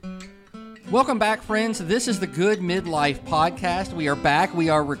Welcome back, friends. This is the Good Midlife Podcast. We are back. We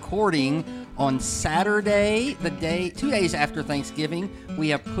are recording on Saturday, 2 days after Thanksgiving. We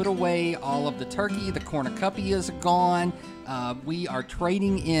have put away all of the turkey. The cornucopias are gone. We are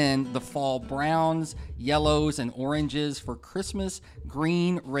trading in the fall browns, yellows, and oranges for Christmas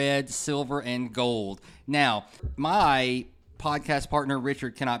green, red, silver, and gold. Now, my podcast partner,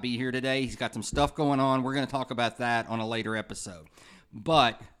 Richard, cannot be here today. He's got some stuff going on. We're going to talk about that on a later episode.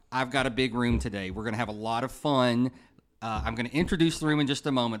 But I've got a big room today. We're going to have a lot of fun. I'm going to introduce the room in just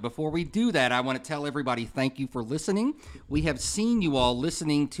a moment. Before we do that, I want to tell everybody thank you for listening. We have seen you all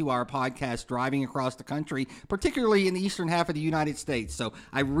listening to our podcast driving across the country, particularly in the eastern half of the United States. So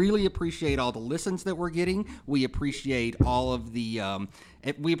I really appreciate all the listens that we're getting. We appreciate all of the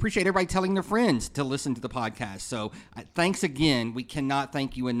we appreciate everybody telling their friends to listen to the podcast. So thanks again. We cannot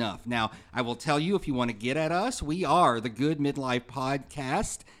thank you enough. Now, I will tell you, if you want to get at us, we are the Good Midlife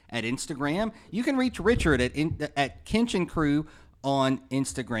Podcast at Instagram. You can reach Richard at Kinch and Crew on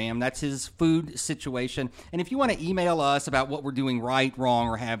Instagram. That's his food situation. And if you want to email us about what we're doing right, wrong,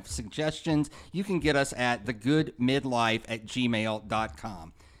 or have suggestions, you can get us at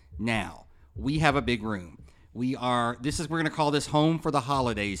thegoodmidlife@gmail.com. Now, we have a big room. We're going to call this Home for the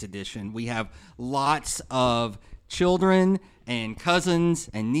Holidays edition. We have lots of children and cousins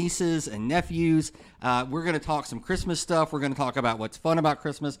and nieces and nephews. We're going to talk some Christmas stuff. We're going to talk about what's fun about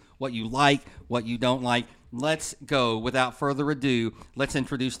Christmas, what you like, what you don't like. Let's go. Without further ado, let's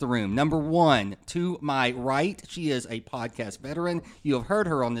introduce the room. Number one, to my right, she is a podcast veteran. You have heard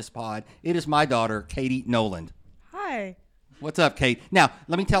her on this pod. It is my daughter, Katie Noland. Hi. What's up, Kate? Now,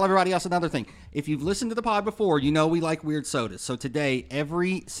 let me tell everybody else another thing. If you've listened to the pod before, you know we like weird sodas. So today,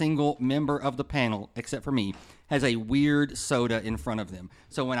 every single member of the panel, except for me, has a weird soda in front of them.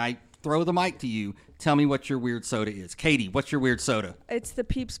 So when I throw the mic to you, tell me what your weird soda is. Katie, what's your weird soda? It's the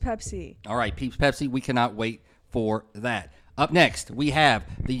Peeps Pepsi. All right, Peeps Pepsi. We cannot wait for that. Up next, we have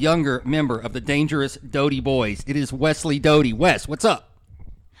the younger member of the Dangerous Doty Boys. It is Wesley Doty. Wes, what's up?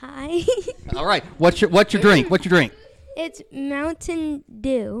 Hi. All right, what's your drink? What's your drink? It's Mountain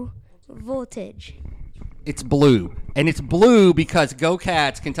Dew Voltage. It's blue. And it's blue because Go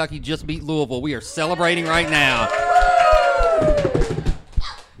Cats, Kentucky just beat Louisville. We are celebrating right now.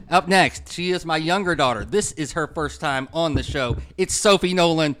 Up next, she is my younger daughter. This is her first time on the show. It's Sophie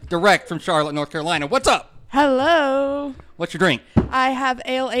Nolan, direct from Charlotte, North Carolina. What's up? Hello. What's your drink? I have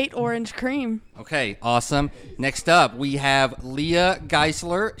Ale 8 Orange Cream. Okay, awesome. Next up, we have Leah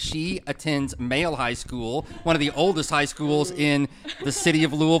Geisler. She attends Male High School, one of the oldest high schools in the city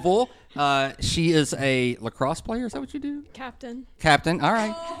of Louisville. She is a lacrosse player. Is that what you do? Captain. All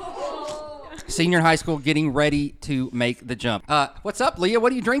right. Senior in high school, getting ready to make the jump. What's up, Leah?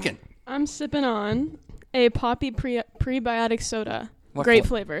 What are you drinking? I'm sipping on a Poppy prebiotic soda. What Grape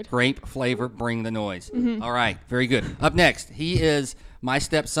flavored. Grape flavor, bring the noise. Mm-hmm. All right, very good. Up next, he is my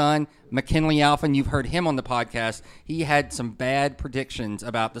stepson, McKinley Alphin. You've heard him on the podcast. He had some bad predictions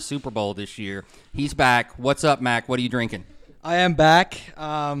about the Super Bowl this year. He's back. What's up, Mac? What are you drinking? I am back.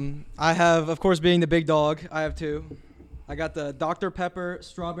 I have, of course, being the big dog, I have two. I got the Dr. Pepper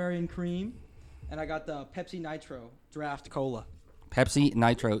Strawberry and Cream, and I got the Pepsi Nitro Draft Cola. Pepsi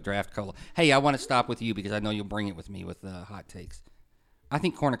Nitro Draft Cola. Hey, I want to stop with you because I know you'll bring it with me with hot takes. I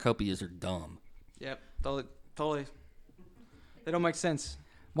think cornucopias are dumb. Yep, totally. They don't make sense.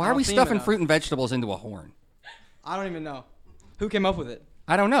 Why are we stuffing fruit and vegetables into a horn? I don't even know. Who came up with it?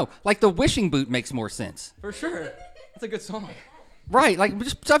 I don't know. Like the wishing boot makes more sense. For sure. That's a good song. Right, like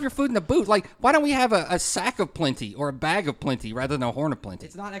just stuff your food in the boot. Like, why don't we have a sack of plenty or a bag of plenty rather than a horn of plenty?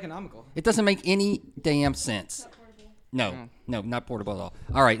 It's not economical. It doesn't make any damn sense. No, not portable at all.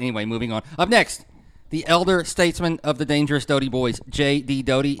 All right, anyway, moving on. Up next, the elder statesman of the Dangerous Doty Boys, J.D.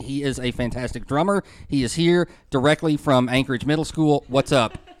 Doty. He is a fantastic drummer. He is here directly from Anchorage Middle School. What's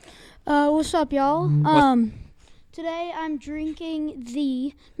up? What's up, y'all? Today I'm drinking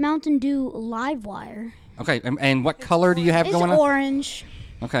the Mountain Dew Live Wire. Okay, and what color do you have going on? It's orange.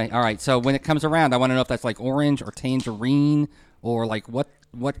 Okay, all right. So when it comes around, I want to know if that's like orange or tangerine or like what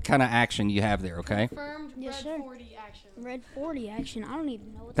kind of action you have there, okay? Confirmed Yes, Red sir. 40 action. Red 40 action. I don't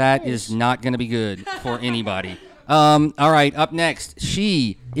even know what That is. is not going to be good for anybody. All right, up next,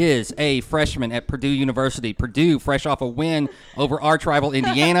 she is a freshman at Purdue University. Purdue, fresh off a win over our rival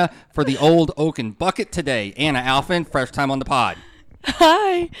Indiana for the Old Oaken Bucket today. Anna Alphin, first time on the pod.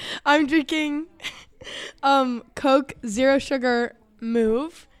 Hi, I'm drinking Coke Zero Sugar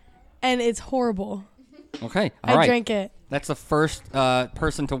Move, and it's horrible. Okay, all right. I drank it. That's the first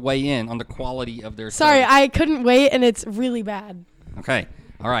person to weigh in on the quality of their Sorry, soda. I couldn't wait, and it's really bad. Okay,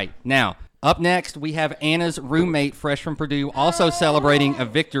 all right. Now, Up next, we have Anna's roommate, fresh from Purdue, also celebrating a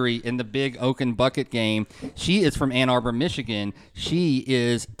victory in the Big Oaken Bucket game. She is from Ann Arbor, Michigan. She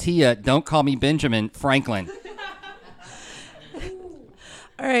is Tia, don't call me Benjamin, Franklin.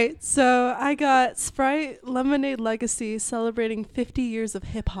 All right, so I got Sprite Lemonade Legacy celebrating 50 years of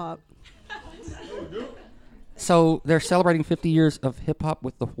hip hop. So they're celebrating 50 years of hip-hop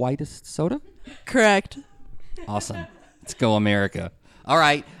with the whitest soda? Correct. Awesome. Let's go, America. All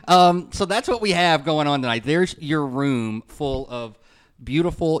right. So that's what we have going on tonight. There's your room full of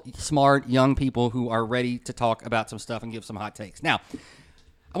beautiful, smart, young people who are ready to talk about some stuff and give some hot takes. Now,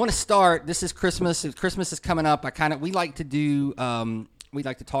 I want to start. This is Christmas. Christmas is coming up. We like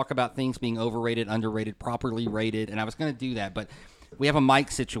to talk about things being overrated, underrated, properly rated, and I was going to do that, but we have a mic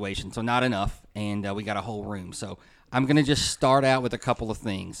situation, so not enough, and we got a whole room. So I'm going to just start out with a couple of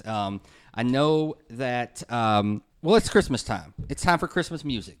things. I know that, it's Christmas time. It's time for Christmas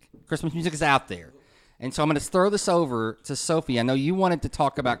music. Christmas music is out there. And so I'm going to throw this over to Sophie. I know you wanted to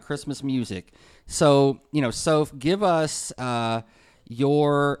talk about Christmas music. So, Soph, give us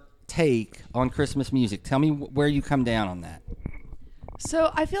your take on Christmas music. Tell me where you come down on that.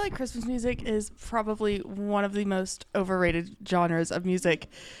 So I feel like Christmas music is probably one of the most overrated genres of music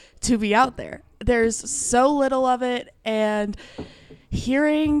to be out there. There's so little of it, and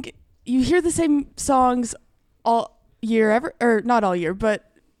you hear the same songs all year, not all year,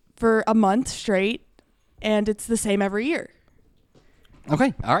 but for a month straight, and it's the same every year.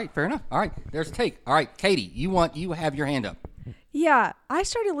 Okay. All right. Fair enough. All right. There's a take. All right. Katie, you have your hand up. Yeah, I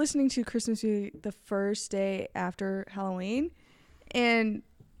started listening to Christmas music the first day after Halloween, and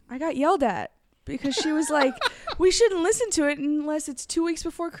I got yelled at because she was like, we shouldn't listen to it unless it's 2 weeks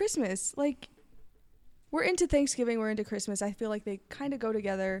before Christmas. Like, we're into Thanksgiving, we're into Christmas. I feel like they kind of go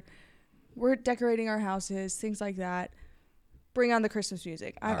together. We're decorating our houses, things like that. Bring on the Christmas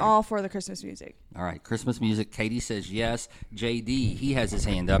music. I'm all for the Christmas music. All right, Christmas music. Katie says yes. JD, he has his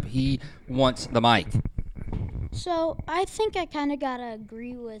hand up. He wants the mic. So I think I kind of got to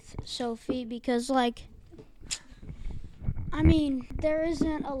agree with Sophie because, there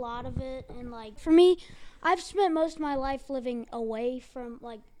isn't a lot of it. And, for me, I've spent most of my life living away from,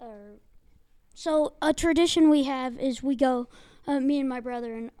 so a tradition we have is we go, me and my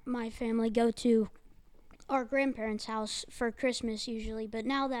brother and my family go to our grandparents' house for Christmas usually. But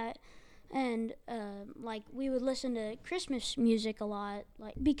now that, we would listen to Christmas music a lot.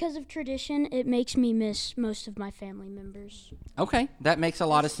 Because of tradition, it makes me miss most of my family members. Okay, that makes a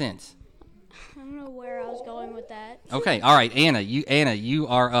lot of sense. I don't know where I was going with that. Okay, all right, Anna, you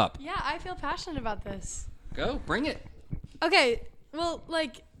are up. Yeah, I feel passionate about this. Go, bring it. Okay, well,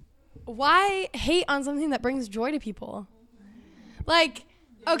 why hate on something that brings joy to people?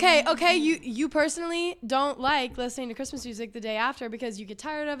 Okay, you personally don't like listening to Christmas music the day after because you get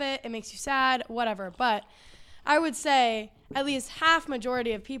tired of it, it makes you sad, whatever. But I would say at least half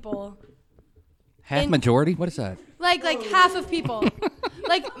majority of people. Half majority? What is that? Like half of people.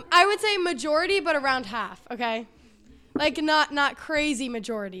 I would say majority, but around half, okay? Not crazy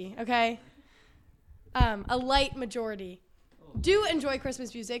majority, okay? A light majority. Do enjoy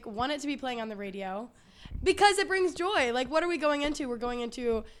Christmas music, want it to be playing on the radio. Because it brings joy. What are we going into? We're going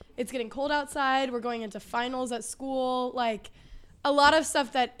into, it's getting cold outside. We're going into finals at school. A lot of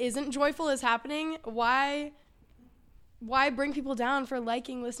stuff that isn't joyful is happening. Why bring people down for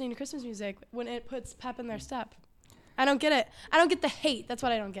listening to Christmas music when it puts pep in their step? I don't get it. I don't get the hate. That's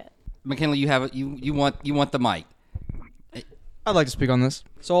what I don't get. McKinley, you want the mic. I'd like to speak on this.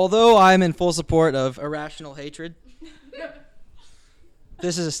 So although I'm in full support of irrational hatred,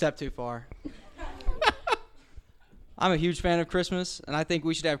 this is a step too far. I'm a huge fan of Christmas, and I think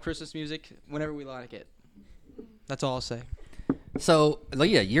we should have Christmas music whenever we like it. That's all I'll say. So,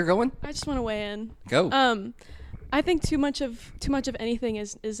 Leah, you're going? I just want to weigh in. Go. I think too much of anything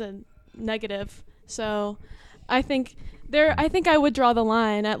is a negative. So, I think I would draw the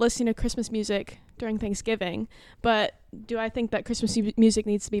line at listening to Christmas music during Thanksgiving. But do I think that Christmas music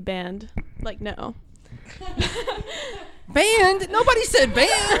needs to be banned? No. Banned? Nobody said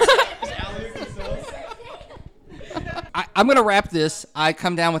banned. I'm going to wrap this. I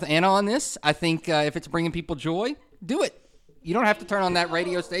come down with Anna on this. I think if it's bringing people joy, do it. You don't have to turn on that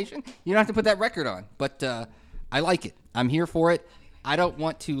radio station. You don't have to put that record on. But I like it. I'm here for it. I don't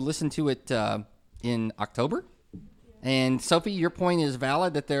want to listen to it in October. And Sophie, your point is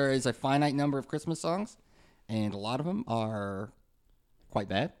valid that there is a finite number of Christmas songs, and a lot of them are quite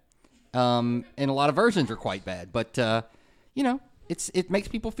bad. And a lot of versions are quite bad. But, it makes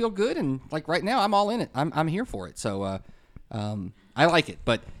people feel good, and right now I'm all in it. I'm here for it. So I like it.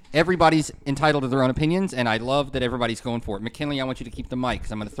 But everybody's entitled to their own opinions, and I love that everybody's going for it. McKinley, I want you to keep the mic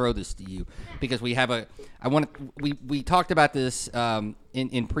because I'm going to throw this to you because we talked about this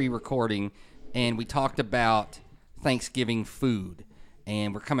in pre-recording, and we talked about Thanksgiving food.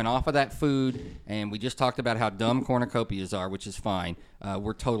 And we're coming off of that food, and we just talked about how dumb cornucopias are, which is fine.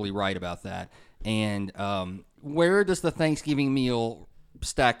 We're totally right about that. And where does the Thanksgiving meal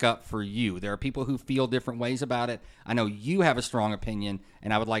stack up for you? There are people who feel different ways about it. I know you have a strong opinion,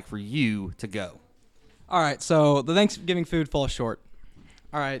 and I would like for you to go. All right, so the Thanksgiving food falls short.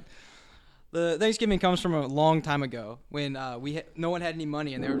 All right. The Thanksgiving comes from a long time ago when no one had any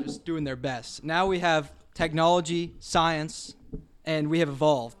money, and they were just doing their best. Now we have technology, science, and we have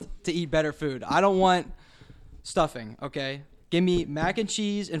evolved to eat better food. I don't want stuffing, okay? Give me mac and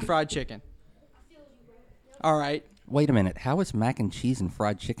cheese and fried chicken. All right. Wait a minute. How is mac and cheese and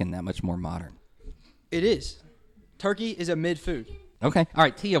fried chicken that much more modern? It is. Turkey is a mid-food. Okay. All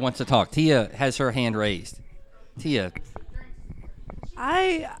right. Tia wants to talk. Tia has her hand raised. Tia.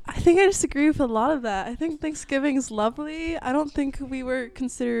 I think I disagree with a lot of that. I think Thanksgiving is lovely. I don't think we were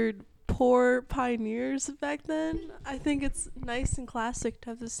considered poor pioneers back then. I think it's nice and classic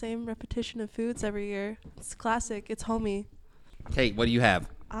to have the same repetition of foods every year. It's classic. It's homey. Kate, what do you have?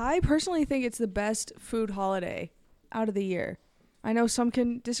 I personally think it's the best food holiday out of the year. I know some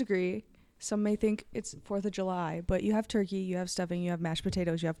can disagree. Some may think it's 4th of July, but you have turkey, you have stuffing, you have mashed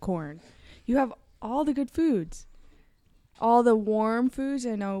potatoes, you have corn. You have all the good foods. All the warm foods.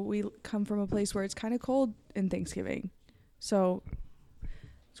 I know we come from a place where it's kind of cold in Thanksgiving. So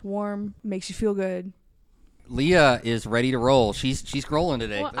it's warm, makes you feel good. Leah is ready to roll. She's rolling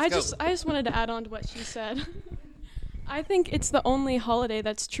today. Well, Let's go. I just wanted to add on to what she said. I think it's the only holiday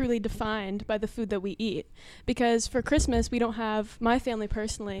that's truly defined by the food that we eat. Because for Christmas, we don't have, my family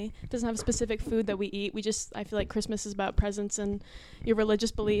personally, doesn't have specific food that we eat. I feel like Christmas is about presents and your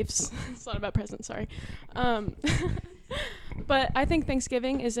religious beliefs. It's not about presents, sorry. But I think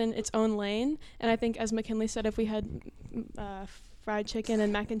Thanksgiving is in its own lane. And I think, as McKinley said, if we had fried chicken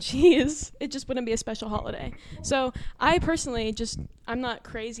and mac and cheese, it just wouldn't be a special holiday. So I personally I'm not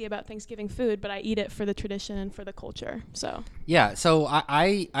crazy about Thanksgiving food, but I eat it for the tradition and for the culture. So yeah, so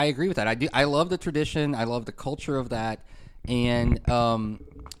I agree with that. I love the tradition. I love the culture of that. And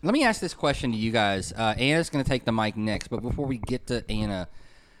let me ask this question to you guys. Anna's going to take the mic next, but before we get to Anna,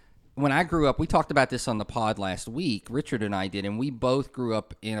 when I grew up, we talked about this on the pod last week, Richard and I did, and we both grew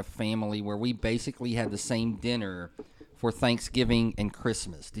up in a family where we basically had the same dinner for Thanksgiving and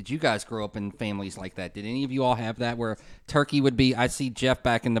Christmas. Did you guys grow up in families like that? Did any of you all have that where turkey would be, I see Jeff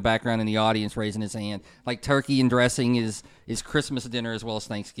back in the background in the audience raising his hand, like turkey and dressing is Christmas dinner as well as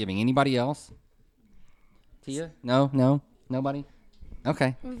Thanksgiving. Anybody else? Tia? No? Nobody?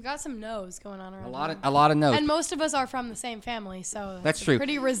 Okay. We've got some no's going on around A lot of no's. And most of us are from the same family, so that's a true.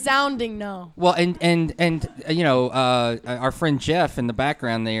 Pretty resounding no. Well, and you know, our friend Jeff in the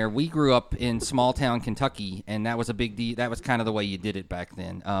background there, we grew up in small town Kentucky, and that was a big deal. That was kind of the way you did it back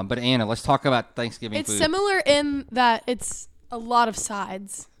then. But Anna, let's talk about Thanksgiving It's food. similar in that it's a lot of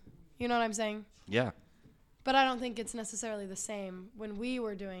sides. You know what I'm saying? Yeah. But I don't think it's necessarily the same when we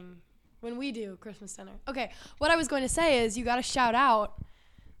do Christmas dinner. Okay, what I was going to say is you got to shout out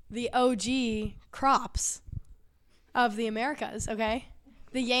the OG crops of the Americas, okay?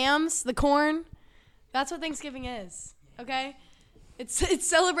 The yams, the corn, that's what Thanksgiving is, okay? It's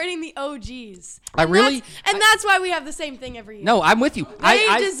celebrating the OGs. That's why we have the same thing every year. No, I'm with you. They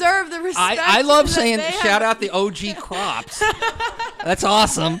deserve the respect. I love that saying they shout have. out the OG crops. That's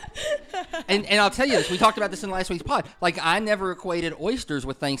awesome. And I'll tell you this. We talked about this in last week's pod. Like, I never equated oysters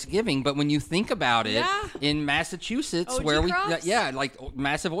with Thanksgiving, but when you think about it, in Massachusetts, OG where crops? like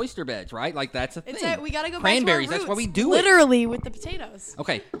massive oyster beds, right? Like, that's a thing. We got to go Cranberries, back to our that's why we roots, do literally with the potatoes.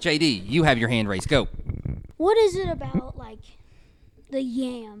 Okay, JD, you have your hand raised. Go. What is it about, like, the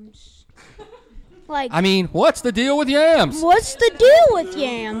yams? Like, I mean, what's the deal with yams? what's the deal with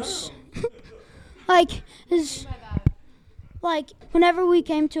yams? Like, whenever we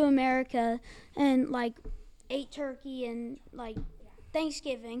came to America and, like, ate turkey and, like,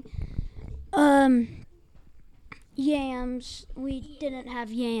 Thanksgiving, yams, we didn't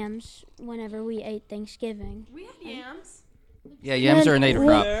have yams whenever we ate Thanksgiving. We had yams. Yeah, yams are a native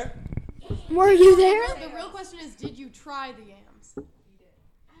crop. Were you there? The real question is, did you try the yams?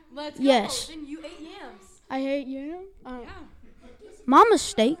 Let's go. Yes. Then you ate yams. I ate yam. Yeah. Mama's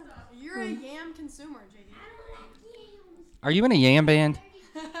steak. You're a yam consumer, JD. Are you in a yam band?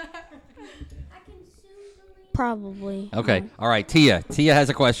 Probably. Okay. All right. Tia has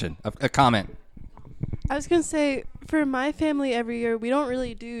a question, a comment. I was going to say, For my family, every year we don't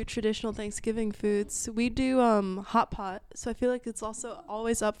really do traditional Thanksgiving foods. We do hot pot. So I feel like it's also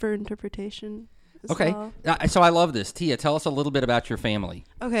always up for interpretation. Okay. Well. So I love this. Tia, tell us a little bit about your family.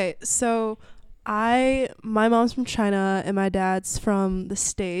 Okay, so my mom's from China and my dad's from the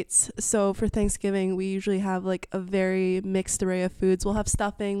States. So for Thanksgiving, we usually have like a very mixed array of foods. We'll have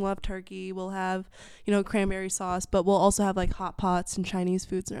stuffing, we'll have turkey, we'll have, cranberry sauce, but we'll also have like hot pots and Chinese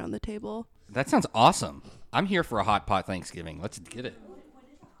foods around the table. That sounds awesome. I'm here for a hot pot Thanksgiving. Let's get it.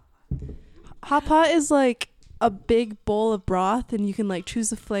 Hot pot is like a big bowl of broth, and you can like choose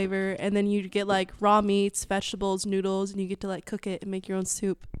the flavor, and then you get like raw meats, vegetables, noodles, and you get to like cook it and make your own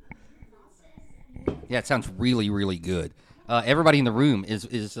soup. Yeah, it sounds really, really good. Everybody in the room is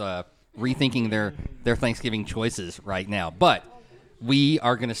rethinking their Thanksgiving choices right now, but we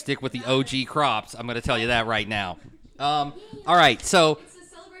are going to stick with the OG crops. I'm going to tell you that right now. All right, so It's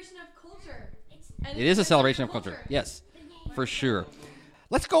a celebration of culture. it is a celebration of culture. Yes, for sure.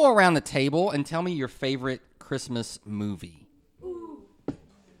 Let's go around the table and tell me your favorite Christmas movie. You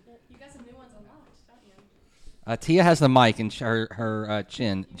got some new ones unlocked, don't you? Tia has the mic, and her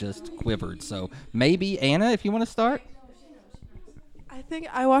chin just quivered. So maybe Anna, if you want to start. I think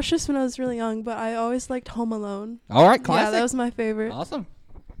I watched this when I was really young, but I always liked Home Alone. All right, classic. Yeah, that was my favorite. Awesome.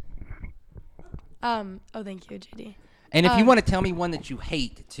 Thank you, JD. And if you want to tell me one that you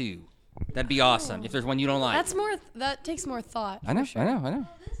hate too, that'd be awesome. If there's one you don't like. That's more. That takes more thought. I know. for sure. I know.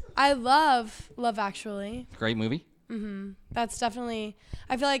 I love Love Actually. Great movie. That's definitely.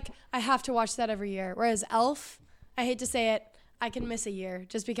 I feel like I have to watch that every year. Whereas Elf, I hate to say it, I can miss a year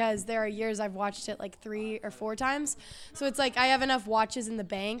just because there are years I've watched it like 3 or 4 times. So it's like I have enough watches in the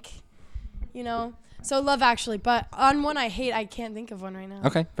bank, So Love Actually, but on one I hate, I can't think of one right now.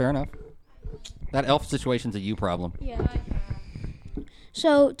 Okay, fair enough. That Elf situation's a you problem. Yeah.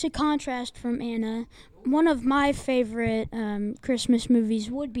 So to contrast from Anna, one of my favorite Christmas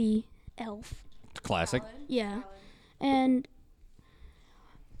movies would be Elf. Classic. Yeah. And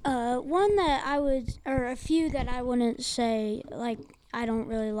one that or a few that I wouldn't say, like, I don't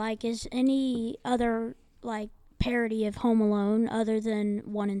really like is any other, like, parody of Home Alone other than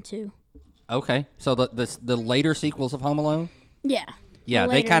 1 and 2. Okay, so the later sequels of Home Alone. Yeah. Yeah,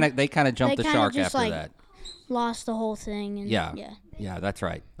 they kind of jumped the shark just, after like, that. Lost the whole thing. And Yeah. Yeah. Yeah, that's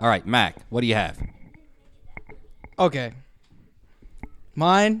right. All right, Mac, what do you have? Okay.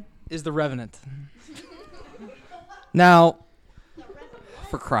 Mine is the Revenant. Now,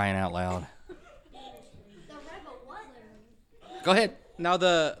 For crying out loud. Go ahead. Now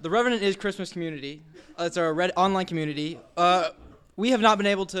the Revenant is Christmas community. It's our online community. We have not been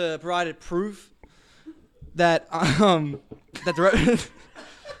able to provide a proof that that the Revenant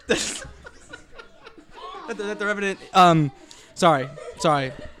that the Revenant sorry.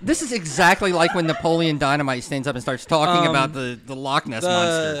 This is exactly like when Napoleon Dynamite stands up and starts talking about the Loch Ness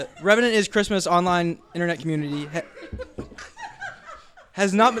monster. The Revenant is Christmas online internet community.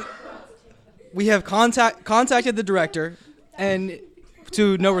 Has not been. We have contacted the director, and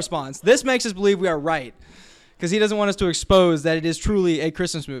to no response. This makes us believe we are right, because he doesn't want us to expose that it is truly a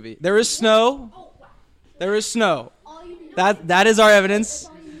Christmas movie. There is snow. There is snow. That is our evidence.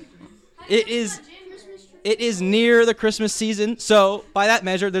 It is near the Christmas season, so by that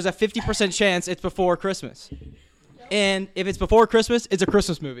measure, there's a 50% chance it's before Christmas. And if it's before Christmas, it's a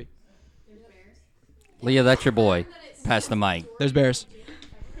Christmas movie. Leah, that's your boy. Pass the mic. There's bears.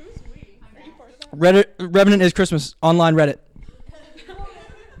 Revenant is Christmas. Online Reddit.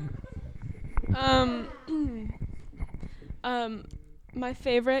 My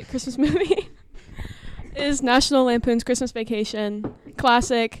favorite Christmas movie is National Lampoon's Christmas Vacation.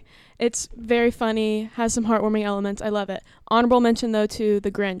 Classic. It's very funny, has some heartwarming elements. I love it. Honorable mention, though, to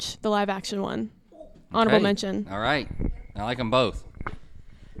The Grinch, the live-action one. Honorable Okay. mention. All right. I like them both.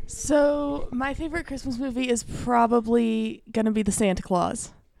 So my favorite Christmas movie is probably gonna be The Santa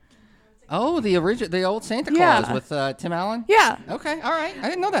Claus. Oh, the old Santa Claus Yeah. with Tim Allen? Yeah. Okay, all right. I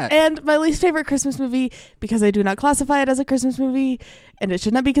didn't know that. And my least favorite Christmas movie, because I do not classify it as a Christmas movie, and it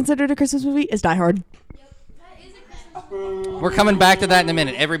should not be considered a Christmas movie, is Die Hard. We're coming back to that in a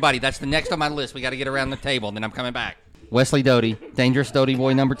minute. Everybody, that's the next on my list. We got to get around the table, and then I'm coming back. Wesley Doty, Dangerous Doty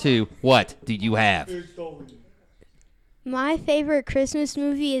Boy number 2. What do you have? My favorite Christmas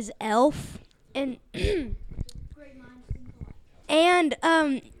movie is Elf, and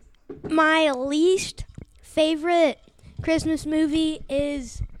my least favorite Christmas movie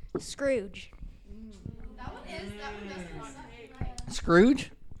is Scrooge.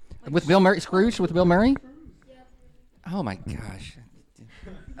 Scrooge? With Bill Murray? Scrooge with Bill Murray? Oh, my gosh.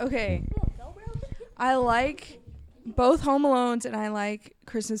 Okay. I like both Home Alones and I like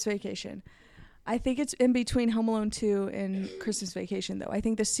Christmas Vacation. I think it's in between Home Alone 2 and Christmas Vacation, though. I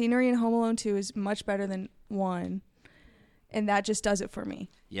think the scenery in Home Alone 2 is much better than 1, and that just does it for me.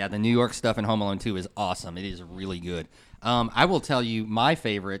 Yeah, the New York stuff in Home Alone 2 is awesome. It is really good. I will tell you my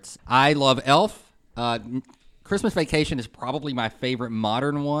favorites. I love Elf. Christmas Vacation is probably my favorite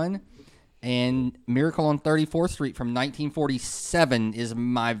modern one. And Miracle on 34th Street from 1947 is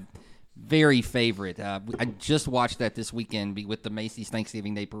my very favorite. I just watched that this weekend with the Macy's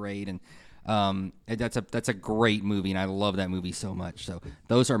Thanksgiving Day Parade, and that's a great movie, and I love that movie so much. So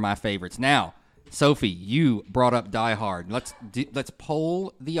those are my favorites. Now, Sophie, you brought up Die Hard. Let's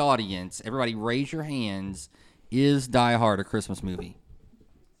poll the audience. Everybody, raise your hands. Is Die Hard a Christmas movie?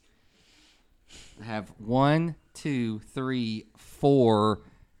 I have 1, 2, 3, 4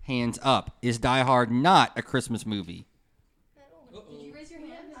 hands up. Is Die Hard not a Christmas movie? Did you raise your hand?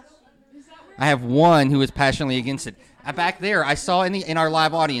 I have one who is passionately against it. Back there, I saw in our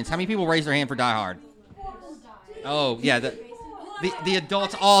live audience. How many people raised their hand for Die Hard? Oh, yeah. The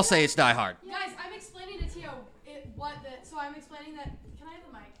adults all say it's Die Hard. Guys, I'm explaining to Tio so I'm explaining that. Can I have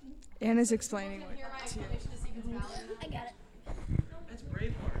the mic? Anna's explaining Can what hear my explanation to see if it's valid. I got it. That's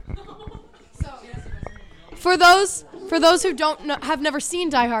Braveheart. So, for those who have never seen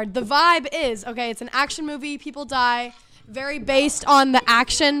Die Hard, the vibe is okay. It's an action movie. People die. Very based on the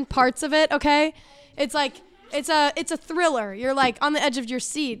action parts of it. Okay, it's like it's a thriller. You're like on the edge of your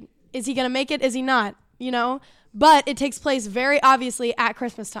seat. Is he gonna make it? Is he not? You know. But it takes place very obviously at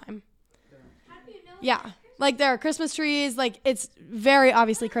Christmas time. Yeah, like there are Christmas trees. Like it's very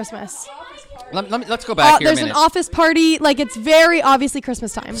obviously Christmas. Let's go back here a There's minute. an office party. Like it's very obviously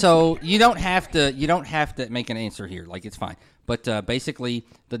Christmas time. So you don't have to make an answer here. Like it's fine. But basically,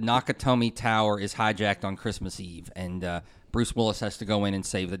 the Nakatomi Tower is hijacked on Christmas Eve, and Bruce Willis has to go in and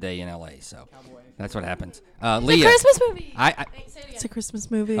save the day in L.A. So that's what happens. It's Leah, a Christmas movie. It's a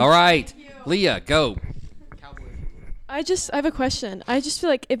Christmas movie. All right, Leah, go. I have a question. I just feel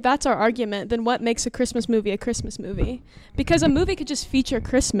like if that's our argument, then what makes a Christmas movie a Christmas movie? Because a movie could just feature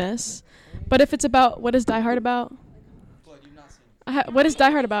Christmas, but if it's about, what is Die Hard about? What is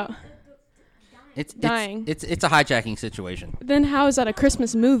Die Hard about? It's dying. It's a hijacking situation. Then how is that a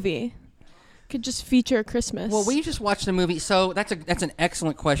Christmas movie? Could just feature Christmas. Well, we just watched a movie. So that's an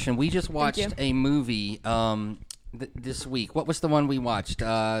excellent question. We just watched a movie this week. What was the one we watched?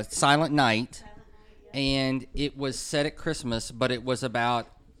 Silent Night. And it was set at Christmas, but it was about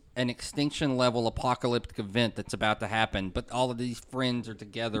an extinction-level apocalyptic event that's about to happen. But all of these friends are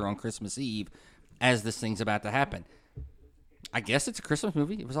together on Christmas Eve as this thing's about to happen. I guess it's a Christmas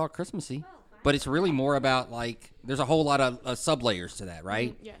movie. It was all Christmassy. But it's really more about, like, there's a whole lot of sub-layers to that,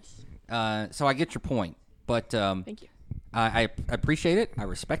 right? Yes. So I get your point. But Thank you. I appreciate it. I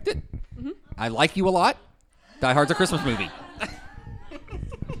respect it. Mm-hmm. I like you a lot. Die Hard's a Christmas movie.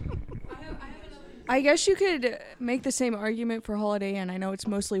 I guess you could make the same argument for Holiday Inn. I know it's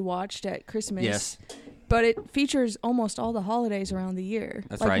mostly watched at Christmas. Yes. But it features almost all the holidays around the year.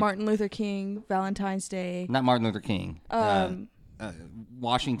 That's like right. Martin Luther King, Valentine's Day. Not Martin Luther King.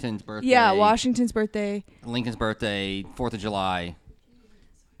 Washington's birthday. Yeah, Washington's birthday. Lincoln's birthday, 4th of July.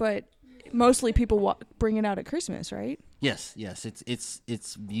 But mostly people bring it out at Christmas, right? Yes.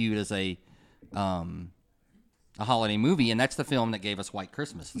 It's viewed as a holiday movie, and that's the film that gave us White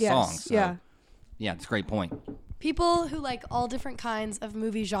Christmas, the song. So, yeah, it's a great point. People who like all different kinds of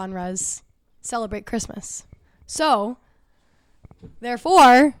movie genres celebrate Christmas. So,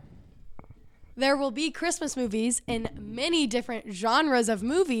 therefore, there will be Christmas movies in many different genres of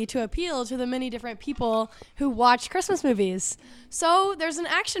movie to appeal to the many different people who watch Christmas movies. So, there's an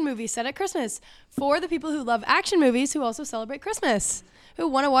action movie set at Christmas for the people who love action movies who also celebrate Christmas, who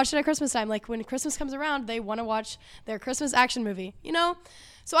want to watch it at Christmas time. Like when Christmas comes around, they want to watch their Christmas action movie, you know?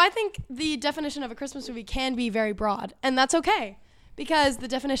 So I think the definition of a Christmas movie can be very broad, and that's okay, because the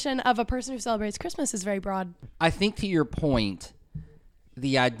definition of a person who celebrates Christmas is very broad. I think to your point,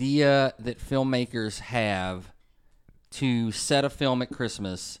 the idea that filmmakers have to set a film at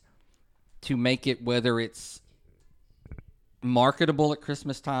Christmas to make it, whether it's marketable at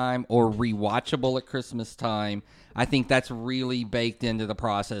Christmas time or rewatchable at Christmas time, I think that's really baked into the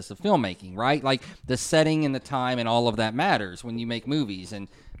process of filmmaking, right? Like the setting and the time and all of that matters when you make movies. And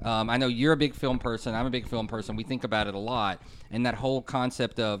I know you're a big film person. I'm a big film person. We think about it a lot. And that whole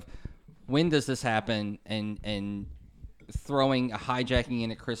concept of when does this happen, and throwing a hijacking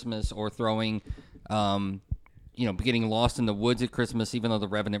in at Christmas, or throwing, getting lost in the woods at Christmas, even though the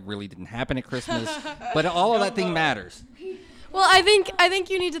Revenant really didn't happen at Christmas. But all of that thing matters. Well, I think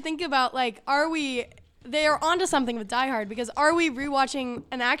you need to think about, like, they are onto something with Die Hard, because are we rewatching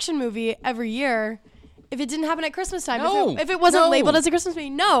an action movie every year if it didn't happen at Christmas time. No. If it wasn't No. labeled as a Christmas movie.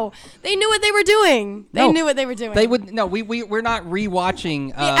 No. They knew what they were doing. They No. knew what they were doing. They would no. We're not rewatching.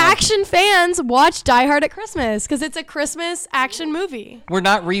 The action fans watch Die Hard at Christmas because it's a Christmas action movie. We're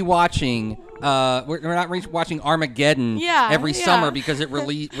not rewatching. We're not rewatching Armageddon every summer because it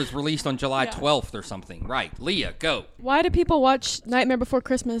was released on July 12th or something. Right, Leah, go. Why do people watch Nightmare Before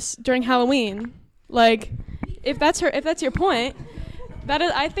Christmas during Halloween? Like, if that's your point,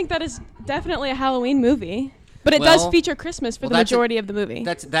 I think that is definitely a Halloween movie. But it does feature Christmas for the majority of the movie.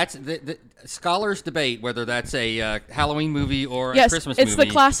 That's the scholars debate whether that's a Halloween movie or a Christmas movie.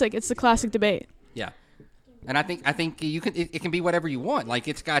 Yes, it's the classic debate. Yeah. And I think you can it can be whatever you want. Like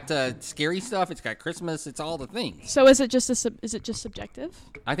it's got scary stuff, it's got Christmas, it's all the things. So is it just subjective?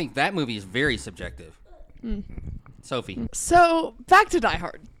 I think that movie is very subjective. Sophie. So back to Die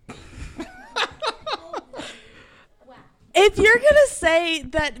Hard. If you're gonna say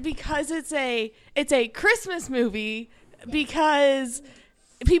that because it's a Christmas movie because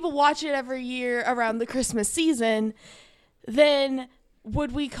people watch it every year around the Christmas season, then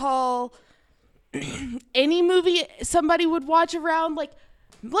would we call any movie somebody would watch around, like,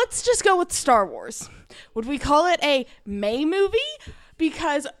 let's just go with Star Wars. Would we call it a May movie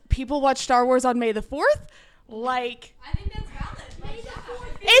because people watch Star Wars on May the 4th? Like, I think that's valid.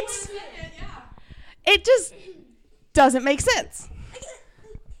 It just doesn't make sense.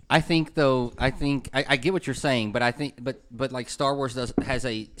 I think though, I get what you're saying, but I think but like Star Wars has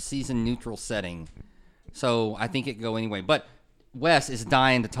a season neutral setting. So I think it can go anyway. But Wes is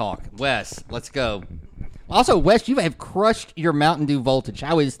dying to talk. Wes, let's go. Also, Wes, you have crushed your Mountain Dew Voltage.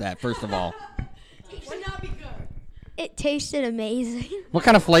 How is that, first of all? It would not be good. It tasted amazing. What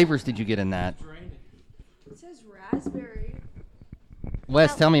kind of flavors did you get in that? It says raspberry.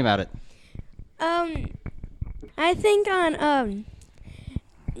 Wes, tell me about it. I think on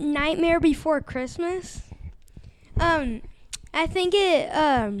Nightmare Before Christmas, I think it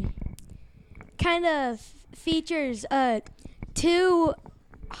kind of features two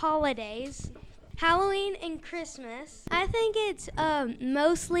holidays, Halloween and Christmas. I think it's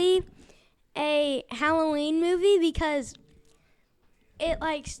mostly a Halloween movie because it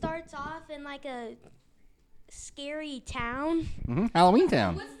like starts off in like a scary town. Mm-hmm. Halloween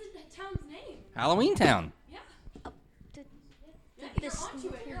Town. What's the town's name? Halloween Town. Yeah. You're onto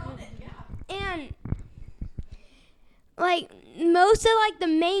it. You're on it. Yeah. And like most of like the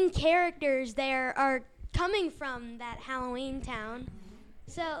main characters there are coming from that Halloween town.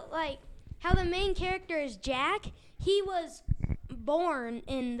 So like how the main character is Jack, he was born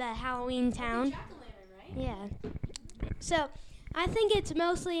in the Halloween town. Jack-o'-lantern, right? Yeah. So I think it's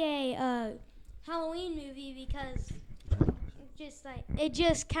mostly a Halloween movie because it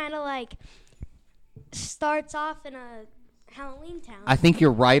just kind of like starts off in a Halloween town. I think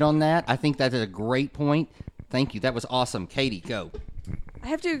you're right on that. I think that is a great point. Thank you. That was awesome. Katie, go. I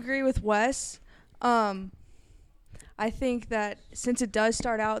have to agree with Wes. I think that since it does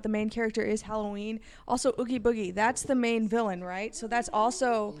start out, the main character is Halloween. Also, Oogie Boogie, that's the main villain, right? So that's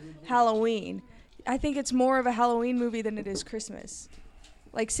also Halloween. I think it's more of a Halloween movie than it is Christmas.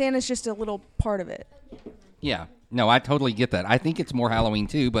 Like, Santa's just a little part of it. Yeah. No, I totally get that. I think it's more Halloween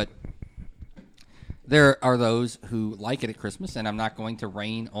too, but there are those who like it at Christmas, and I'm not going to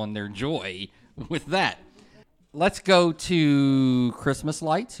rain on their joy with that. Let's go to Christmas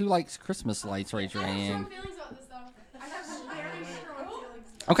lights. Who likes Christmas lights? Raise your hand.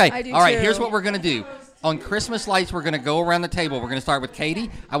 Okay, I do all right, too. here's what we're going to do. On Christmas lights, we're going to go around the table. We're going to start with Katie.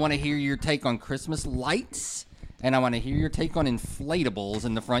 I want to hear your take on Christmas lights, and I want to hear your take on inflatables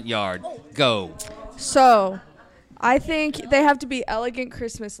in the front yard. Go. So, I think they have to be elegant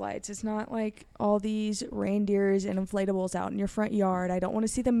Christmas lights. It's not like all these reindeers and inflatables out in your front yard. I don't want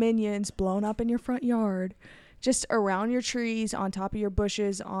to see the minions blown up in your front yard. Just around your trees, on top of your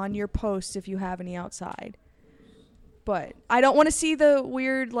bushes, on your posts if you have any outside. But I don't want to see the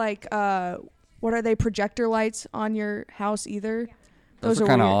weird, like, what are they, projector lights on your house either. Those are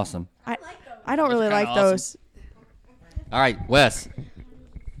kind of weird. awesome. I don't really Those are like kinda those. All right, Wes.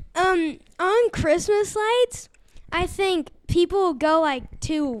 On Christmas lights, I think people go like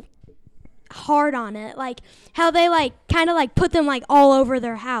too hard on it, like how they like kind of like put them like all over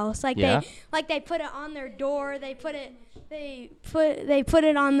their house, like Yeah. they put it on their door, they put it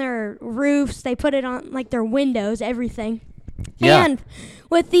on their roofs, they put it on like their windows, everything. Yeah. And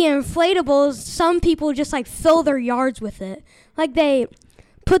with the inflatables, some people just like fill their yards with it, like they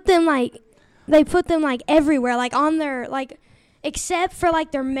put them like everywhere, like on their like. Except for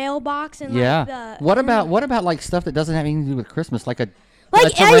like their mailbox and Yeah. like the. What about like stuff that doesn't have anything to do with Christmas, like a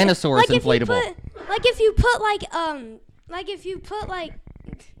Like Tyrannosaurus if you inflatable? put, like if you put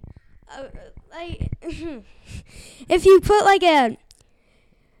like if you put like a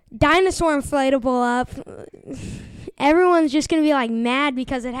dinosaur inflatable up, everyone's just gonna be like mad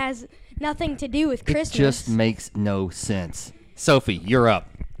because it has nothing to do with Christmas. It just makes no sense. Sophie, you're up.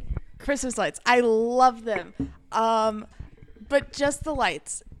 Christmas lights. I love them. But just the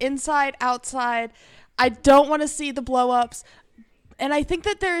lights. Inside, outside. I don't want to see the blow-ups. And I think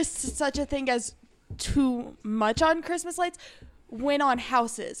that there is such a thing as too much on Christmas lights when on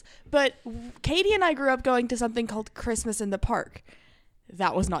houses. But Katie and I grew up going to something called Christmas in the Park.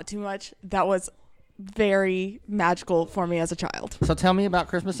 That was not too much. That was very magical for me as a child. So tell me about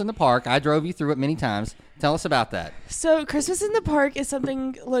Christmas in the Park. I drove you through it many times. Tell us about that. So Christmas in the Park is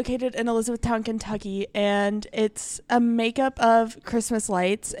something located in Elizabethtown, Kentucky, and it's a makeup of Christmas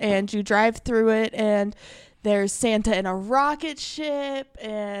lights, and you drive through it, and there's Santa in a rocket ship,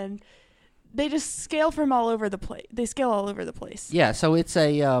 and they just scale from all over the place. They scale all over the place. Yeah, so it's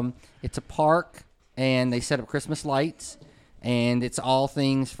a park, and they set up Christmas lights, and it's all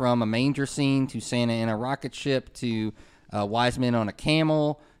things from a manger scene to Santa in a rocket ship to wise men on a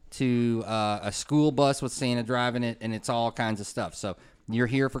camel to a school bus with Santa driving it, and it's all kinds of stuff. So you're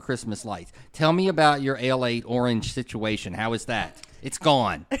here for Christmas lights. Tell me about your L8 orange situation. How is that? It's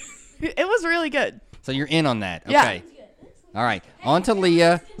gone. It was really good. So you're in on that. Yeah. Okay. All right. On to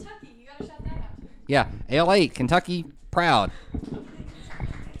Leah. Yeah, L8, Kentucky, proud.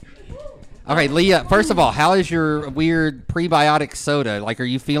 Okay, Leah, first of all, how is your weird prebiotic soda? Like, are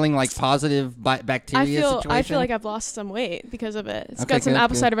you feeling like positive bacteria situation? I feel like I've lost some weight because of it. It's Okay, got some good,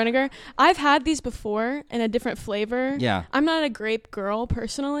 apple good. cider vinegar. I've had these before in a different flavor. Yeah. I'm not a grape girl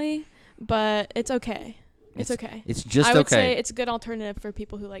personally, but it's okay. It's okay. It's just I would okay. say it's a good alternative for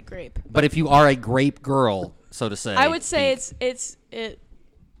people who like grape. But if you are a grape girl, so to say. I would say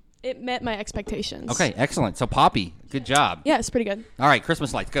it met my expectations. Okay, excellent. So Poppy, good job. Yeah, it's pretty good. All right,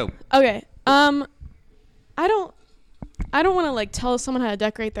 Christmas lights, go. Okay. I don't want to like tell someone how to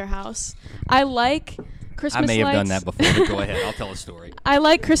decorate their house. I like Christmas lights. I may have done that before, but go ahead. I'll tell a story. I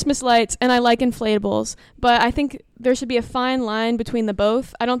like Christmas lights and I like inflatables, but I think there should be a fine line between the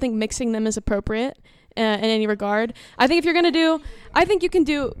both. I don't think mixing them is appropriate in any regard. I think I think you can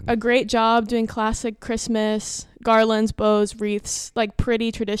do a great job doing classic Christmas garlands, bows, wreaths, like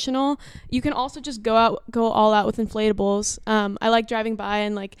pretty traditional. You can also just go all out with inflatables. I like driving by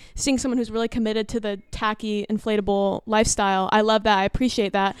and like seeing someone who's really committed to the tacky inflatable lifestyle. I love that. I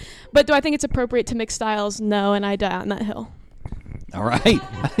appreciate that. But do I think it's appropriate to mix styles? No, and I die on that hill. All right.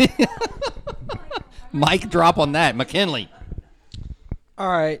 Mic drop on that. McKinley. All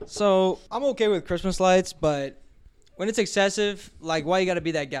right, so I'm okay with Christmas lights, but when it's excessive, like, why you gotta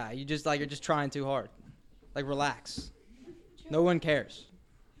be that guy? You're just trying too hard. Like, relax. No one cares.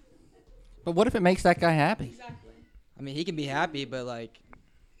 But what if it makes that guy happy? Exactly. I mean, he can be happy, but like,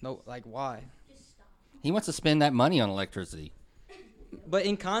 no, like, why? He wants to spend that money on electricity. But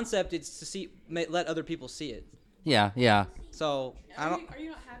in concept, it's to let other people see it. Yeah, yeah. So I don't. Are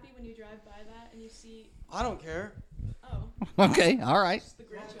you not happy when you drive by that and you see? I don't care. Oh. Okay, all right. The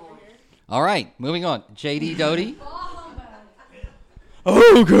Grinch over here. All right, moving on. JD Doty.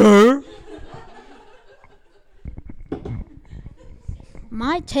 Okay.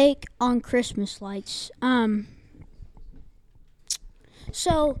 My take on Christmas lights.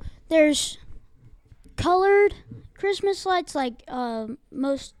 So there's colored Christmas lights, like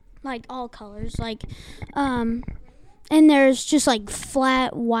most, like all colors, like and there's just like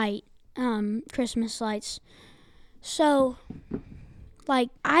flat white Christmas lights. So, like,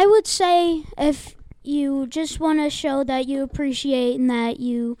 I would say if you just want to show that you appreciate and that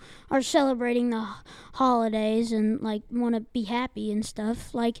you are celebrating the holidays and, like, want to be happy and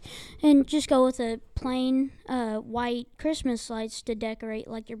stuff, like, and just go with a plain white Christmas lights to decorate,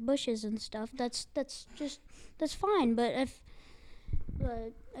 like, your bushes and stuff. That's fine. But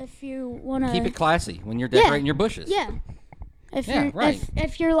if you want to Keep it classy when you're decorating your bushes. yeah.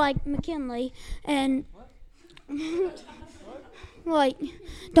 If you're like McKinley and like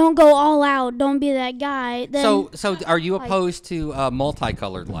don't go all out, don't be that guy. Then, So are you opposed to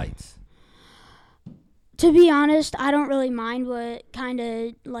multicolored lights? to be honest, I don't really mind what kind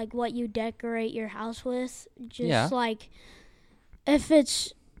of like what you decorate your house with. Just like if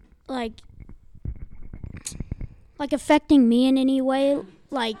it's like affecting me in any way,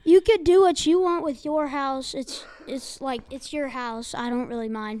 like you could do what you want with your house. It's like it's your house. I don't really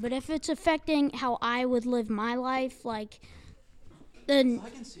mind. But if it's affecting how I would live my life, like then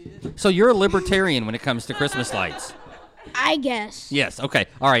So you're a libertarian when it comes to Christmas lights. I guess. Yes. Okay.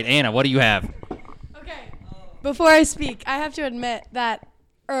 All right, Anna, what do you have? Okay. Before I speak, I have to admit that,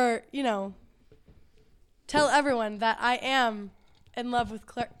 tell everyone that I am in love with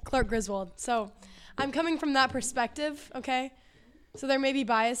Clark Griswold. So I'm coming from that perspective, okay? So there may be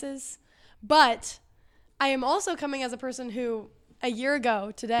biases. But I am also coming as a person who, a year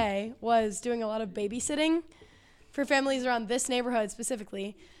ago today, was doing a lot of babysitting for families around this neighborhood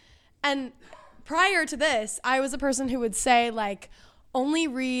specifically. And prior to this, I was a person who would say, like, only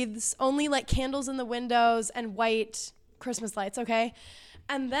wreaths, only, like, candles in the windows and white Christmas lights, okay?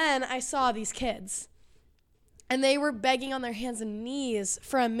 And then I saw these kids. And they were begging on their hands and knees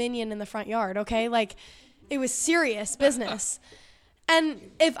for a minion in the front yard, okay? Like, it was serious business.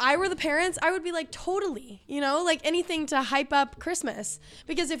 And if I were the parents, I would be like, totally, like anything to hype up Christmas.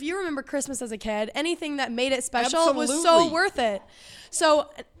 Because if you remember Christmas as a kid, anything that made it special was so worth it. So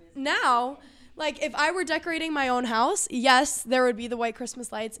now, like, if I were decorating my own house, yes, there would be the white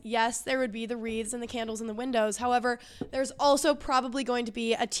Christmas lights. Yes, there would be the wreaths and the candles in the windows. However, there's also probably going to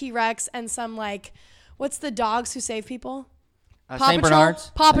be a T-Rex and some, like, what's the dogs who save people? St.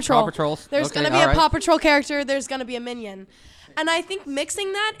 Bernards? Paw Patrol. Paw Patrols. There's Okay, going to be all a right. Paw Patrol character. There's going to be a minion. And I think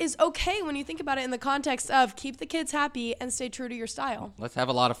mixing that is okay when you think about it in the context of keep the kids happy and stay true to your style. Let's have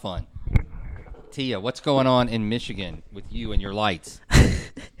a lot of fun. Tia, what's going on in Michigan with you and your lights?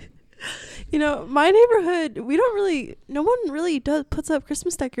 My neighborhood, no one really puts up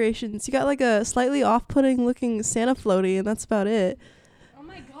Christmas decorations. You got like a slightly off-putting looking Santa floaty, and that's about it. Oh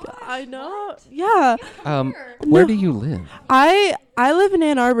my gosh. I know. Yeah. Where do you live? I live in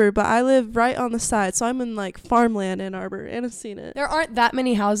Ann Arbor, but I live right on the side, so I'm in like farmland Ann Arbor, and I've seen it. There aren't that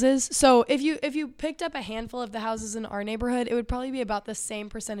many houses, so if you picked up a handful of the houses in our neighborhood, it would probably be about the same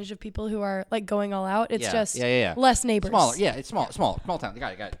percentage of people who are like going all out. It's just less neighbors. Smaller. Yeah, it's small town.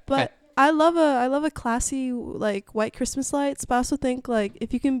 Got it. But okay. I love a classy like white Christmas lights, but I also think like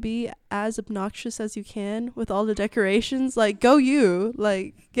if you can be as obnoxious as you can with all the decorations, like go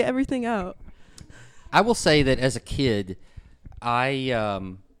like get everything out. I will say that as a kid, I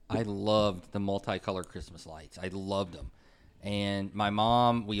loved the multicolored Christmas lights. I loved them. And my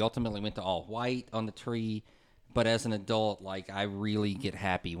mom, we ultimately went to all white on the tree. But as an adult, like, I really get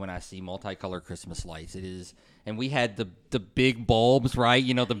happy when I see multicolored Christmas lights. It is, and we had the big bulbs, right?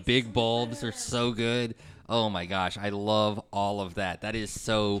 The big bulbs are so good. Oh my gosh, I love all of that. That is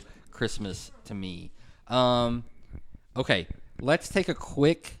so Christmas to me. Okay, let's take a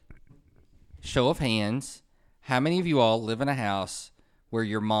quick show of hands. How many of you all live in a house where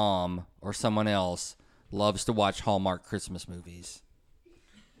your mom or someone else loves to watch Hallmark Christmas movies?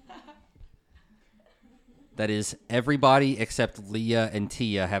 That is everybody except Leah and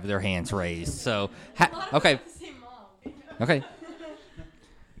Tia have their hands raised. So, okay. Okay.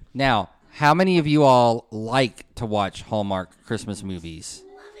 Now, how many of you all like to watch Hallmark Christmas movies?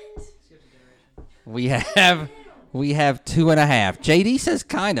 Love it. We have 2.5. JD says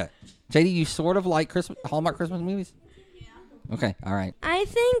kinda. JD, you sort of like Hallmark Christmas movies? Yeah. Okay. All right. I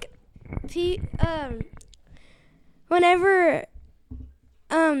think whenever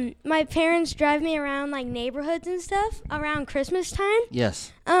my parents drive me around like neighborhoods and stuff around Christmas time.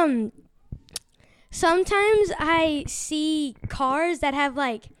 Yes. Sometimes I see cars that have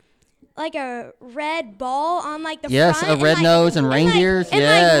like a red ball on like the front. Yes, a red nose and reindeers. And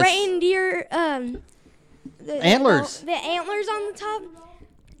yes. like reindeer antlers. The antlers on the top.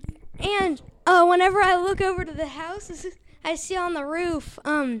 And whenever I look over to the house, I see on the roof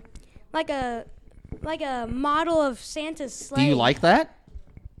like a model of Santa's sleigh. Do you like that?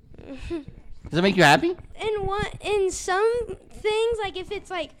 Does it make you happy? In some things, like if it's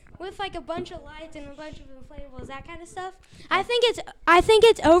like with like a bunch of lights and a bunch of inflatables, that kind of stuff, I think it's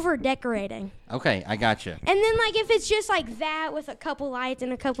over decorating. Okay, I got you. And then like if it's just like that with a couple lights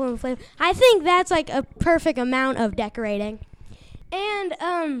and a couple of inflatables, I think that's like a perfect amount of decorating. And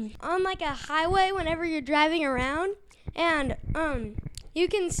on like a highway, whenever you're driving around, and you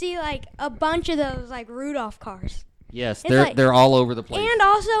can see like a bunch of those like Rudolph cars. Yes, they're all over the place. And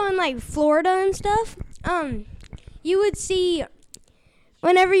also in like Florida and stuff, you would see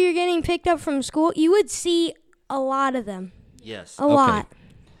whenever you're getting picked up from school, you would see a lot of them. Yes, a lot.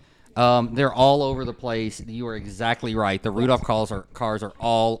 They're all over the place. You are exactly right. The Rudolph cars are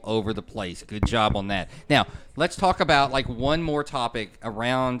all over the place. Good job on that. Now let's talk about like one more topic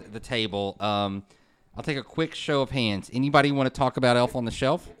around the table. I'll take a quick show of hands. Anybody want to talk about Elf on the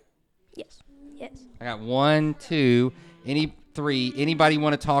Shelf? Yes. I got 1, 2, 3. Anybody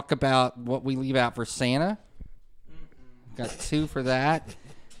want to talk about what we leave out for Santa? Got 2 for that.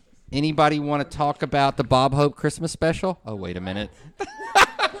 Anybody want to talk about the Bob Hope Christmas special? Oh, wait a minute.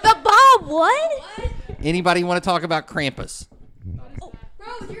 The Bob what? Anybody want to talk about Krampus? Oh,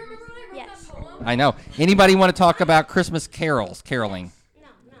 Rose, do you remember when I wrote that poem? I know. Anybody want to talk about Christmas caroling?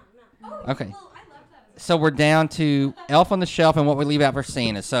 No. Okay. Well, I love that So we're down to Elf on the Shelf and what we leave out for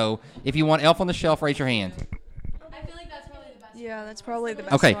Santa. So if you want Elf on the Shelf, raise your hand. I feel like that's probably the best. Yeah, that's probably the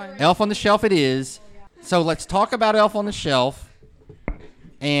best Okay, one. Elf on the Shelf it is. So let's talk about Elf on the Shelf.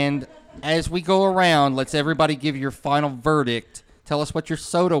 And as we go around, let's everybody give your final verdict. Tell us what your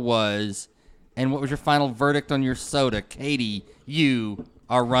soda was and what was your final verdict on your soda. Katie, you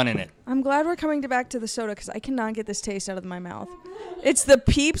are running it. I'm glad we're coming back to the soda because I cannot get this taste out of my mouth. It's the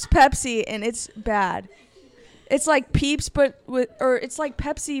Peeps Pepsi, and it's bad. It's like Peeps, it's like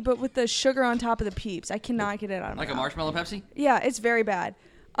Pepsi, but with the sugar on top of the Peeps. I cannot get it out of my Like a mouth. marshmallow Pepsi? Yeah, it's very bad.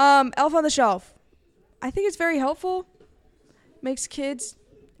 Elf on the Shelf. I think it's very helpful. Makes kids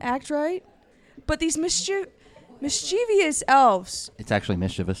act right. But these mischievous elves. It's actually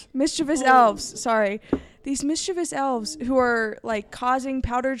mischievous. Mischievous elves. Sorry. These mischievous elves who are like causing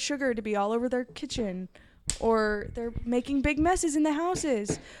powdered sugar to be all over their kitchen. Or they're making big messes in the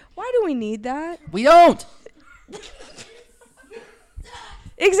houses. Why do we need that? We don't.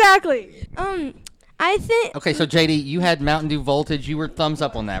 Exactly. I think Okay, so JD, you had Mountain Dew Voltage. You were thumbs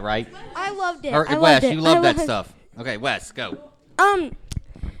up on that, right? I loved it. Or I Wes, loved it. you love I that loved- stuff. Okay, Wes, go.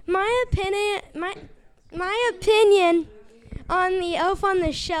 My opinion on the Elf on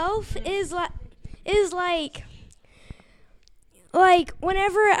the Shelf is like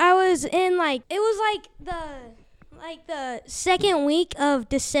whenever I was in it was the second week of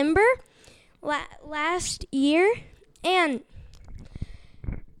December last year, and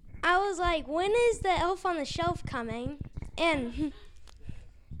I was like, when is the Elf on the Shelf coming? And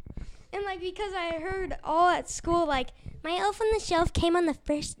because I heard all at school my Elf on the Shelf came on the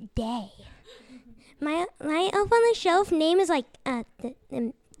first day. My Elf on the Shelf name is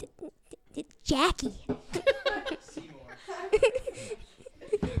Jackie.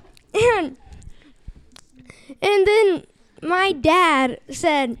 and then my dad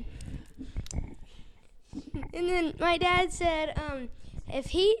said,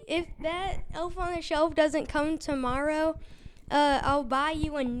 if that Elf on the Shelf doesn't come tomorrow, I'll buy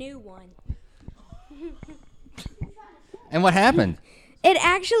you a new one. And what happened? It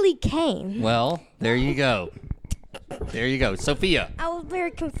actually came. Well, there you go. There you go. Sophia. I was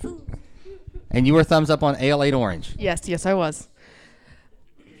very confused. And you were thumbs up on Ale8 Orange. Yes, I was.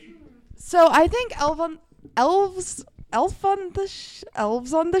 So I think elves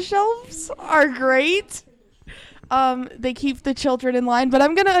on the shelves are great. They keep the children in line, but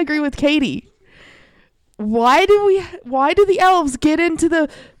I'm gonna agree with Katie. Why do the elves get into the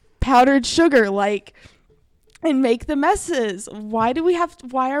powdered sugar and make the messes? Why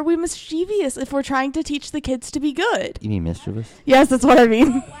are we mischievous if we're trying to teach the kids to be good? You mean mischievous? Yes, that's what I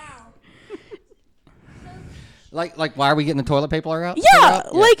mean. Like why are we getting the toilet paper out? Yeah,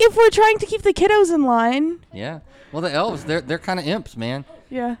 if we're trying to keep the kiddos in line. Yeah. Well, the elves, they're kind of imps, man.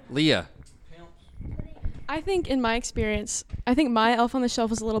 Yeah. Leah. I think in my experience, my Elf on the Shelf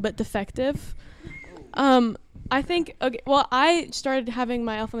was a little bit defective. I started having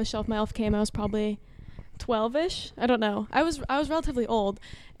my Elf on the Shelf. My elf came. I was probably 12ish. I don't know. I was relatively old,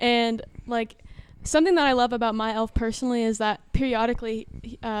 and something that I love about my elf personally is that periodically,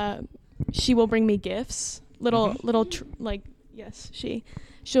 she will bring me gifts.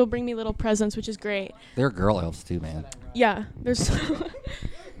 She'll bring me little presents, which is great. They're girl elves too, man. Yeah, there's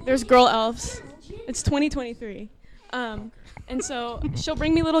girl elves. It's 2023. And so she'll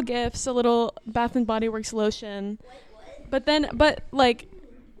bring me little gifts, a little Bath and Body Works lotion. But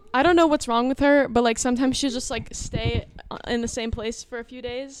I don't know what's wrong with her, but sometimes she'll just stay in the same place for a few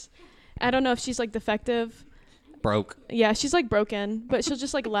days. I don't know if she's defective. Broke. Yeah, she's broken, but she'll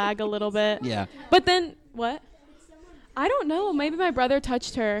just lag a little bit. Yeah. But then what? I don't know. Maybe my brother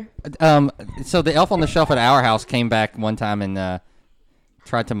touched her. So the Elf on the Shelf at our house came back one time and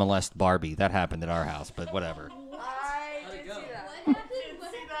tried to molest Barbie. That happened at our house, but whatever.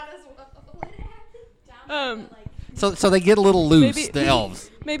 So they get a little loose, the elves.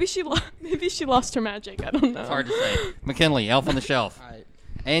 Maybe she lost her magic. I don't know. It's hard to say. McKinley, Elf on the Shelf. All right.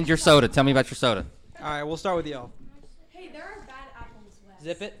 And your soda. Tell me about your soda. All right, we'll start with the elf. Hey, there are bad apples, Wes.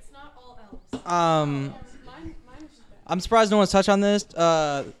 Zip it. It's not all elves. Um, Mine is just bad. I'm surprised no one's touched on this.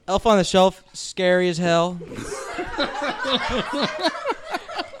 Elf on the Shelf, scary as hell.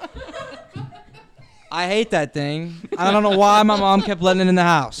 I hate that thing. I don't know why my mom kept letting it in the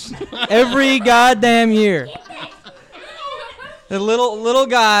house. Every goddamn year. The little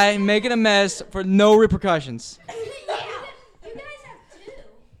guy making a mess for no repercussions.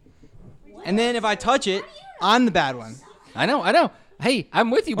 And then if I touch it, I'm the bad one. I know. Hey,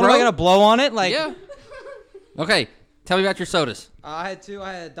 I'm with you, bro. What, am I going to blow on it? Yeah. Okay, tell me about your sodas. I had two.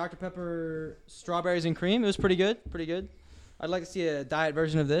 I had Dr. Pepper strawberries and cream. It was pretty good. I'd like to see a diet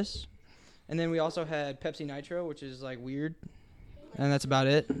version of this. And then we also had Pepsi Nitro, which is like weird. And that's about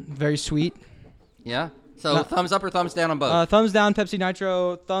it. Very sweet. Yeah. So thumbs up or thumbs down on both? Thumbs down, Pepsi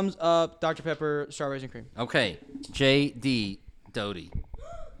Nitro. Thumbs up, Dr. Pepper, strawberries and cream. Okay. J.D. Doty.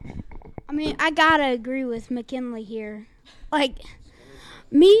 I mean, I gotta agree with McKinley here. Like,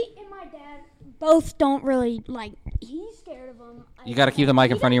 me and my dad both don't really like. He's scared of them. You got to keep the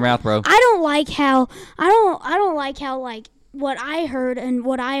mic in front of your mouth, bro. I don't like how like what I heard and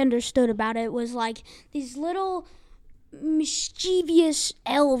what I understood about it was like these little mischievous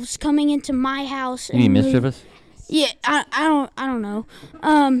elves coming into my house. You mean mischievous? Yeah, I don't know.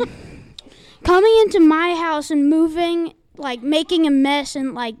 Coming into my house and moving, like making a mess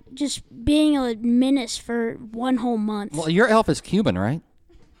and like just being a menace for one whole month. Well, your elf is Cuban, right?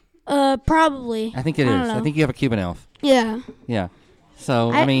 Probably. I think it is. I think you have a Cuban elf. Yeah. Yeah.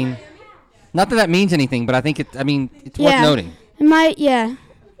 So, I mean, not that means anything, but I think it's worth noting. Yeah.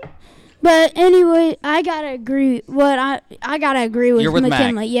 But anyway, I gotta agree. I gotta agree with You're with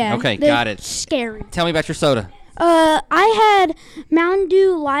McKinley. Mac. Yeah. Okay, They're got it. Scary. Tell me about your soda. I had Mountain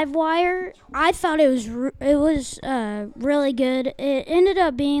Dew Livewire. I thought it was really good. It ended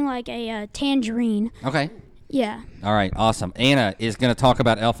up being like a tangerine. Okay. Yeah. All right, awesome. Anna is going to talk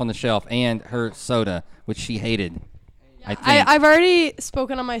about Elf on the Shelf and her soda, which she hated. I think. I've already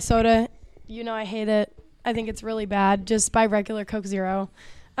spoken on my soda. You know I hate it. I think it's really bad. Just buy regular Coke Zero.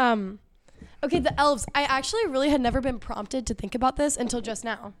 Okay, the elves. I actually really had never been prompted to think about this until just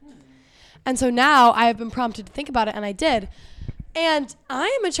now. And so now I have been prompted to think about it, and I did. And I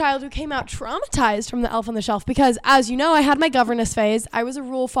am a child who came out traumatized from the Elf on the Shelf because, as you know, I had my governess phase. I was a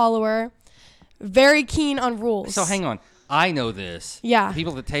rule follower, very keen on rules. So hang on. I know this. Yeah.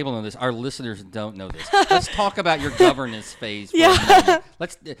 People at the table know this. Our listeners don't know this. Let's talk about your governess phase. For Yeah. a moment.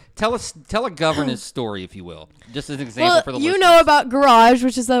 Let's tell a governess story, if you will, just as an example for the listeners. You know about Garage,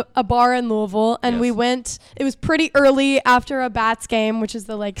 which is a bar in Louisville, and Yes. we went. It was pretty early after a Bats game, which is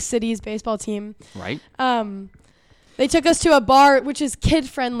the city's baseball team. Right. They took us to a bar which is kid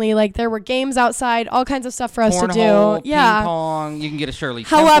friendly. Like there were games outside, all kinds of stuff for us to Cornhole, do. Yeah. Ping pong. You can get a Shirley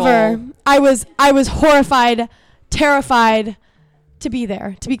However, Temple. I was horrified, terrified to be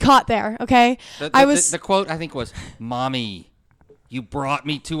there, to be caught there. Okay. The quote I think was, "Mommy, you brought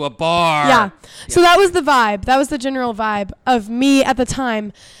me to a bar." Yeah. So that was the vibe. That was the general vibe of me at the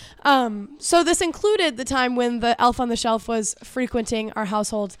time. So this included the time when the Elf on the Shelf was frequenting our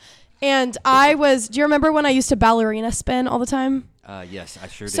household. And do you remember when I used to ballerina spin all the time? Yes, I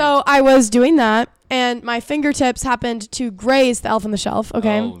sure did. So I was doing that, and my fingertips happened to graze the Elf on the Shelf,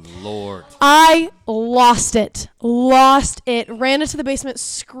 okay? Oh, Lord. I lost it, ran into the basement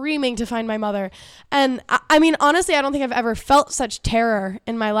screaming to find my mother. And I mean, honestly, I don't think I've ever felt such terror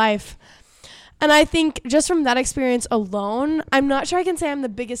in my life. And I think just from that experience alone, I'm not sure I can say I'm the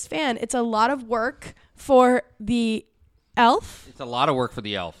biggest fan. It's a lot of work for the elf. It's a lot of work for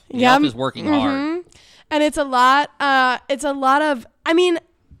the elf. The elf is working hard. And it's a lot of, I mean,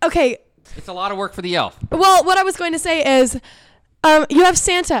 okay. It's a lot of work for the elf. Well, what I was going to say is, you have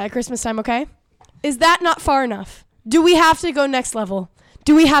Santa at Christmas time, okay? Is that not far enough? Do we have to go next level?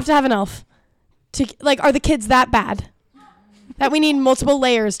 Do we have to have an elf? Are the kids that bad? That we need multiple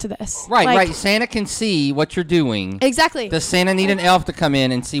layers to this? Right. Santa can see what you're doing. Exactly. Does Santa need an elf to come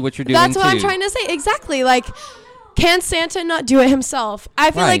in and see what you're doing That's what too? I'm trying to say. Exactly. Can Santa not do it himself?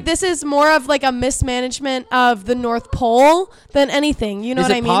 I feel like this is more of a mismanagement of the North Pole than anything. You know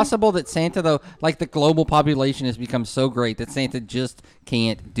what I mean? Is it possible that Santa, though, the global population has become so great that Santa just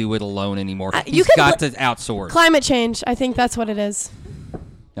can't do it alone anymore? He's got to outsource. Climate change. I think that's what it is.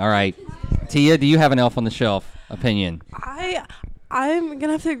 All right. Tia, do you have an Elf on the Shelf opinion? I'm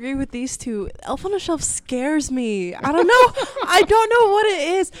gonna have to agree with these two. Elf on the Shelf scares me. I don't know. I don't know what it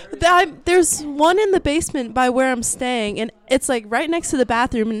is. There's one in the basement by where I'm staying, and it's right next to the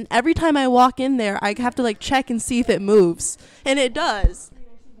bathroom. And every time I walk in there, I have to check and see if it moves, and it does.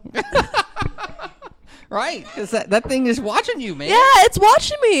 Right, because that thing is watching you, man. Yeah, it's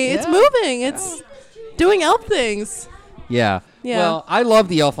watching me. Yeah. It's moving. It's doing elf things. Yeah. Well, I love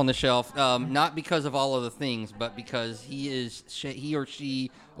the Elf on the Shelf, not because of all of the things, but because he or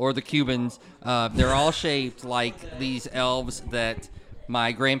she or the Cubans, they're all shaped like these elves that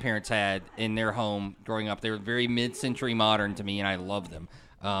my grandparents had in their home growing up. They were very mid-century modern to me, and I love them.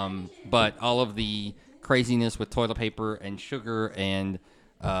 But all of the craziness with toilet paper and sugar and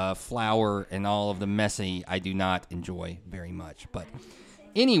flour and all of the messy, I do not enjoy very much. But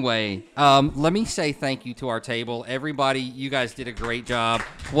anyway, let me say thank you to our table. Everybody, you guys did a great job.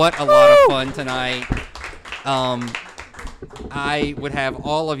 What a lot of fun tonight. I would have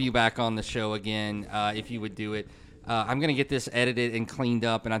all of you back on the show again if you would do it. I'm going to get this edited and cleaned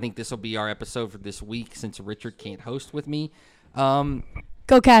up, and I think this will be our episode for this week since Richard can't host with me.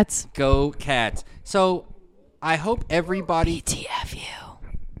 Go Cats. Go Cats. So I hope everybody... TFU.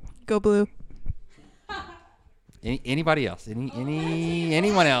 Go Blue. Anybody else?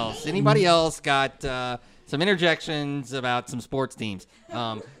 Anyone else? Anybody else got some interjections about some sports teams?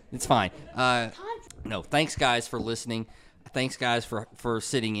 It's fine. No, thanks, guys, for listening. Thanks, guys, for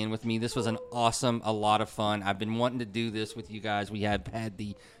sitting in with me. This was a lot of fun. I've been wanting to do this with you guys. We have had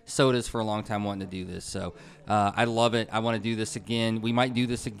the sodas for a long time wanting to do this. So I love it. I want to do this again. We might do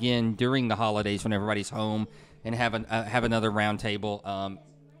this again during the holidays when everybody's home and have another round table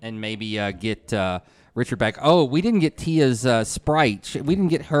and maybe get Richard back. Oh, we didn't get Tia's Sprite. We didn't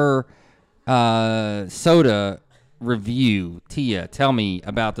get her soda review. Tia, tell me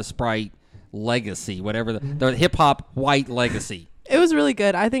about the Sprite Legacy, whatever the hip hop white Legacy. It was really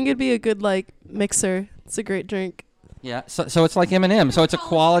good. I think it'd be a good mixer. It's a great drink. Yeah, so it's like M&M. So it's a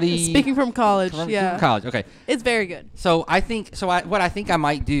quality. Speaking from college, from yeah. college, okay. It's very good. So what I think I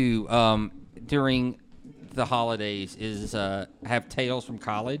might do during the holidays is have Tales from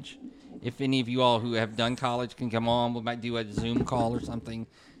College. If any of you all who have done college can come on, we might do a Zoom call or something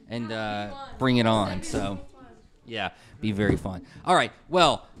and bring it on. So, yeah, be very fun. All right,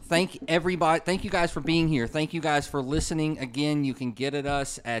 well. Thank everybody. Thank you guys for being here. Thank you guys for listening. Again, you can get at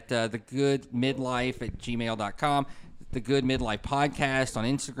us at thegoodmidlife@gmail.com. The Good Midlife Podcast on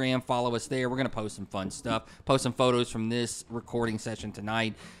Instagram. Follow us there. We're going to post some fun stuff. Post some photos from this recording session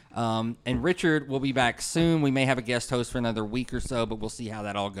tonight. And Richard will be back soon. We may have a guest host for another week or so, but we'll see how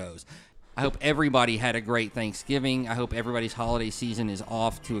that all goes. I hope everybody had a great Thanksgiving. I hope everybody's holiday season is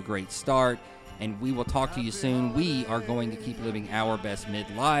off to a great start. And we will talk to you soon. We are going to keep living our best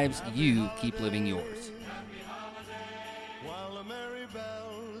midlives. You keep living yours. While the merry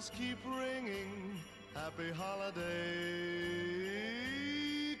bells keep ringing, happy holiday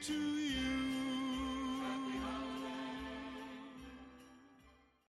to you.